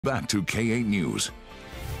Back to K8 News.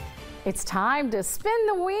 It's time to spin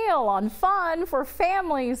the wheel on fun for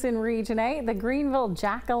families in Region 8. The Greenville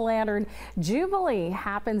Jack-o'-lantern Jubilee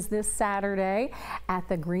happens this Saturday at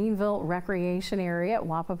the Greenville Recreation Area at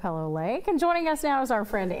Wappapello Lake. And joining us now is our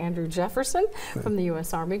friend Andrew Jefferson from the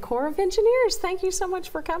U.S. Army Corps of Engineers. Thank you so much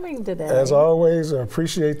for coming today. As always, I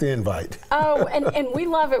appreciate the invite. Oh, and we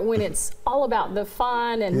love it when it's all about the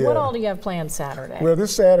fun. And what all do you have planned Saturday? Well,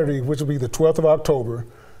 this Saturday, which will be the 12th of October,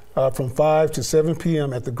 from 5 to 7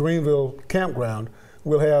 p.m. at the Greenville campground,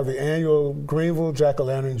 we'll have the annual Greenville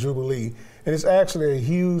Jack-o'-lantern Jubilee. And it's actually a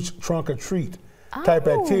huge trunk-or-treat type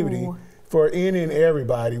activity for any and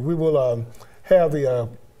everybody. We will have the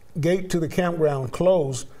gate to the campground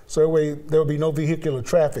closed, so that way there will be no vehicular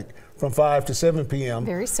traffic from 5 to 7 p.m.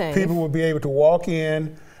 Very safe. People will be able to walk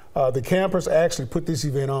in. The campers actually put this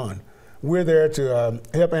event on. We're there to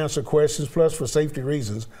help answer questions, plus for safety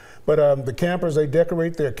reasons. But the campers, they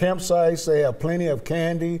decorate their campsites. They have plenty of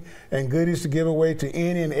candy and goodies to give away to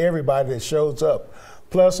any and everybody that shows up.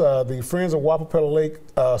 Plus, the Friends of Wappapello Lake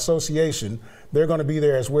Association, they're going to be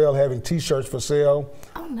there as well, having T-shirts for sale.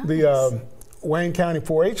 Oh, nice. The Wayne County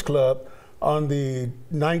 4-H Club on the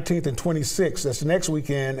 19th and 26th, that's next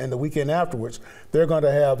weekend, and the weekend afterwards, they're going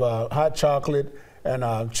to have hot chocolate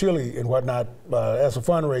and chili and whatnot as a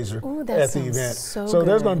fundraiser at the event. So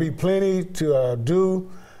there's going to be plenty to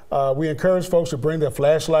do. We encourage folks to bring their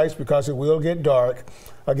flashlights because it will get dark.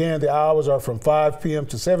 Again, the hours are from 5 p.m.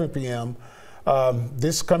 to 7 p.m.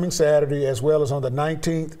 This coming Saturday, as well as on the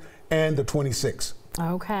 19th and the 26th.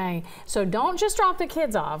 Okay, so don't just drop the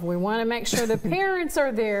kids off. We want to make sure the parents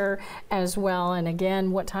are there as well. And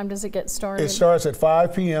again, what time does it get started? It starts at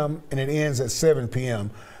 5 p.m. and it ends at 7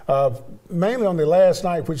 p.m. Mainly on the last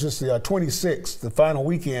night, which is the 26th, the final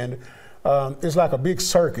weekend, it's like a big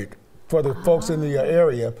circuit for the folks in the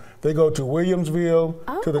area. They go to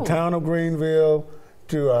Williamsville, to the town of Greenville,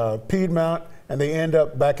 to Piedmont, and they end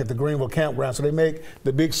up back at the Greenville campground. So they make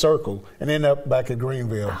the big circle and end up back at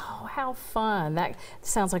Greenville. Oh, how fun. That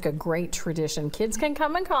sounds like a great tradition. Kids can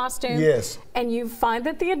come in costume. Yes. And you find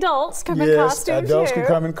that the adults come in costumes Yes, adults can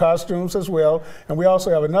come in costumes as well. And we also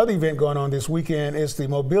have another event going on this weekend. It's the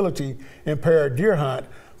mobility impaired deer hunt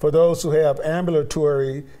for those who have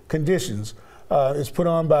ambulatory conditions. It's put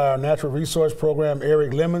on by our Natural Resource Program,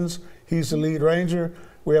 Eric Lemons. He's the lead ranger.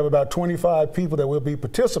 We have about 25 people that will be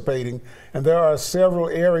participating, and there are several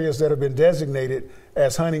areas that have been designated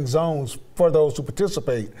as hunting zones for those who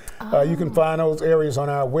participate. You can find those areas on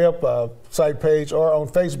our website page or on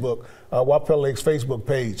Facebook, Wappapello Lake's Facebook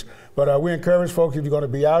page. But we encourage folks, if you're going to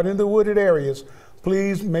be out in the wooded areas,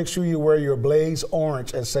 please make sure you wear your blaze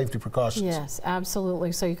orange as safety precautions. Yes,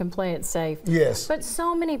 absolutely, so you can play it safe. Yes. But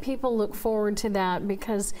so many people look forward to that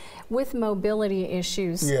because with mobility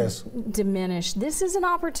issues diminished, this is an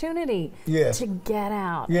opportunity to get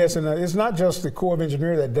out. Yes, and it's not just the Corps of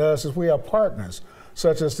Engineers that does this. We have partners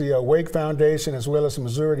such as the Wake Foundation, as well as the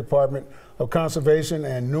Missouri Department of Conservation,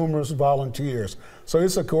 and numerous volunteers. So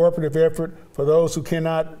it's a cooperative effort for those who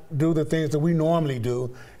cannot do the things that we normally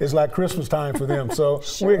do. It's like Christmas time for them. So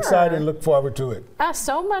we're excited and look forward to it.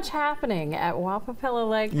 So much happening at Wappapello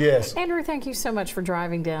Lake. Yes. Andrew, thank you so much for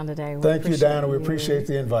driving down today. Thank you, Diana. We appreciate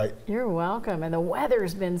the invite. You're welcome. And the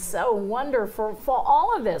weather's been so wonderful for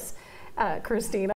all of this, Christina.